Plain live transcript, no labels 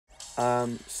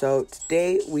So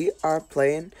today we are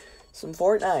playing some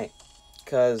Fortnite,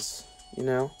 cause,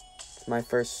 it's my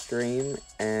first stream,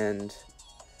 and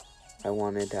I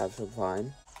wanted to have some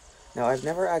fun. Now, I've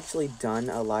never actually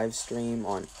done a live stream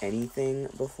on anything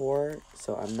before,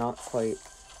 so I'm not quite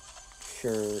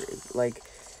sure, like,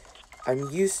 I'm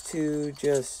used to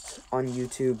just, on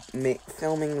YouTube,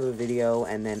 filming the video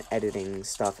and then editing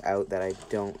stuff out that I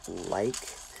don't like,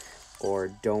 or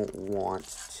don't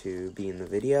want to be in the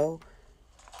video.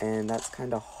 And that's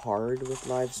kind of hard with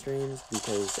live streams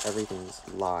because everything's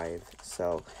live,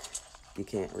 so you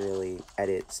can't really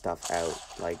edit stuff out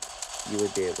like you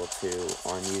would be able to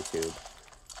on YouTube.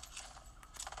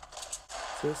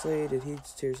 Seriously, did he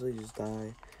seriously just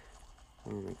die?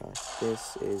 Oh my gosh,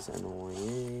 this is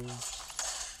annoying.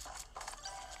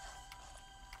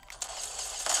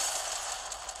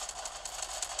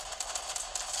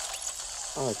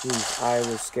 Oh jeez, I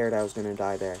was scared I was gonna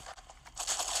die there.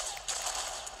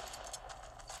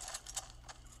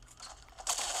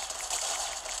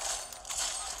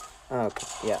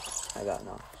 Okay, yeah, I got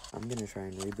enough. I'm gonna try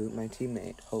and reboot my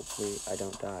teammate. Hopefully I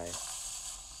don't die.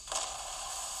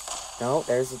 No,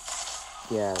 there's a...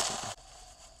 yeah.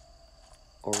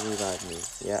 Or revive me.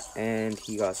 Yeah, and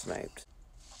he got sniped.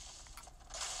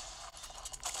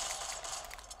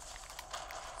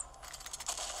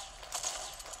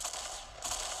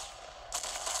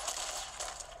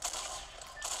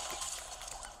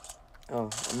 Oh,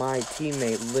 my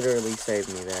teammate literally saved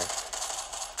me there.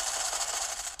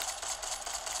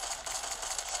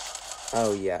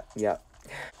 Oh, yeah, yep.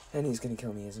 And he's gonna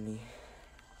kill me, isn't he?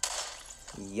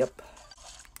 Yep.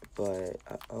 But,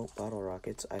 oh, bottle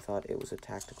rockets. I thought it was a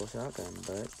tactical shotgun,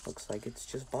 but looks like it's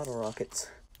just bottle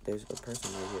rockets. There's a person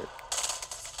right here.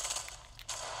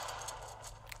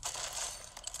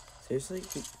 Seriously?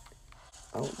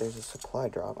 Oh, there's a supply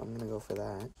drop. I'm gonna go for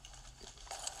that.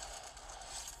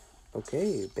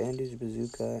 Okay, bandage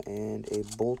bazooka and a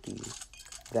bolty.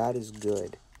 That is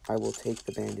good. I will take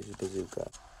the bandage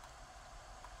bazooka.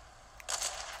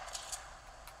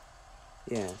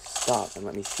 Yeah, stop and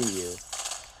let me shoot you.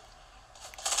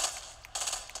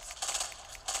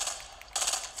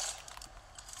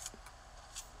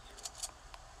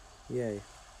 Yay.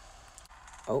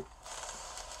 Oh.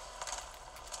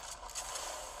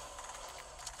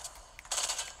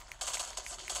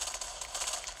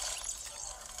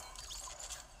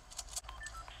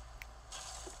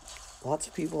 Lots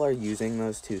of people are using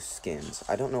those two skins.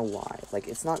 I don't know why. Like,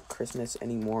 it's not Christmas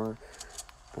anymore.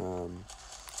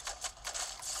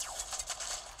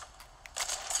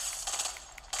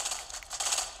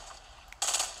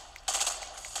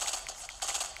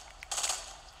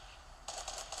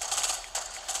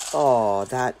 Oh,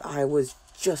 that... I was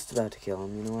just about to kill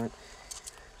him, you know what?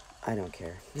 I don't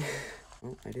care.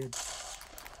 Oh, I did.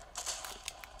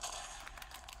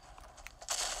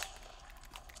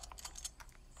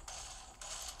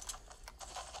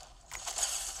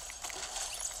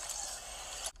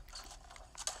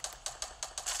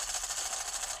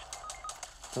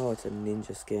 Oh, it's a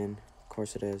ninja skin. Of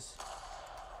course it is.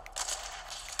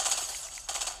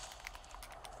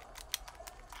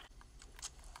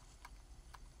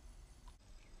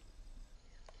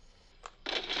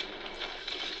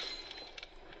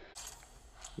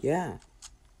 Yeah.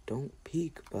 Don't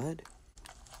peek, bud.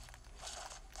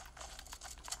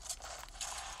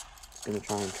 He's gonna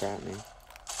try and trap me.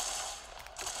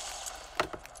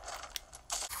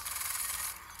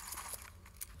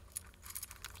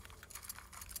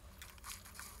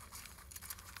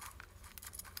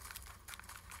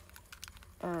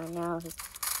 No, he's...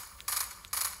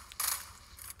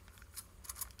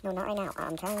 No, not right now.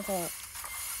 I'm trying to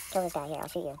kill this guy here. I'll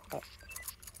shoot you, but...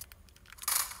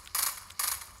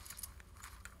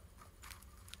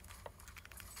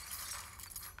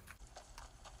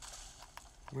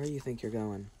 Where do you think you're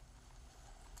going?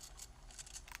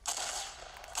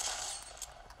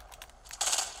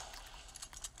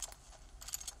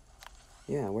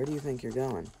 Yeah, where do you think you're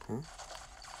going, huh?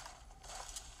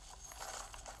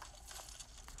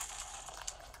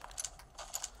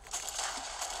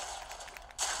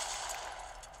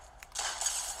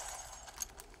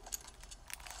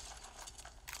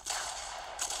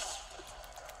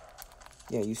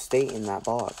 Yeah, you stay in that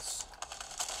box.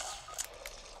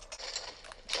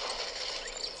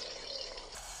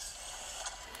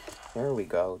 There we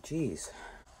go. Jeez.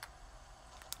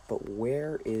 But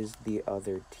where is the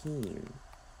other team?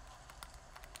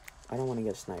 I don't want to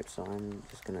get sniped, so I'm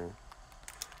just gonna...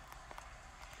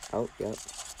 Oh, yep.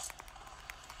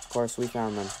 Of course, we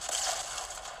found them.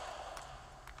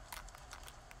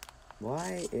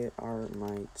 Why are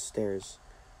my stairs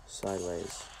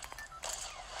sideways?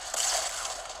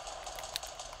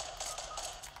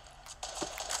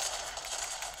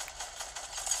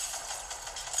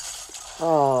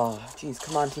 Oh, jeez,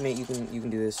 come on, teammate, you can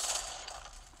do this.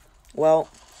 Well,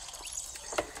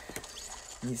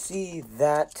 you see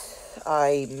that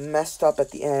I messed up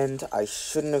at the end. I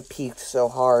shouldn't have peeked so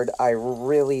hard. I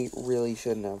really, really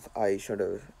shouldn't have. I should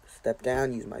have stepped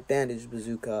down, used my bandage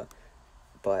bazooka,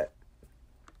 but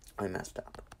I messed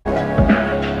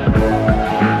up.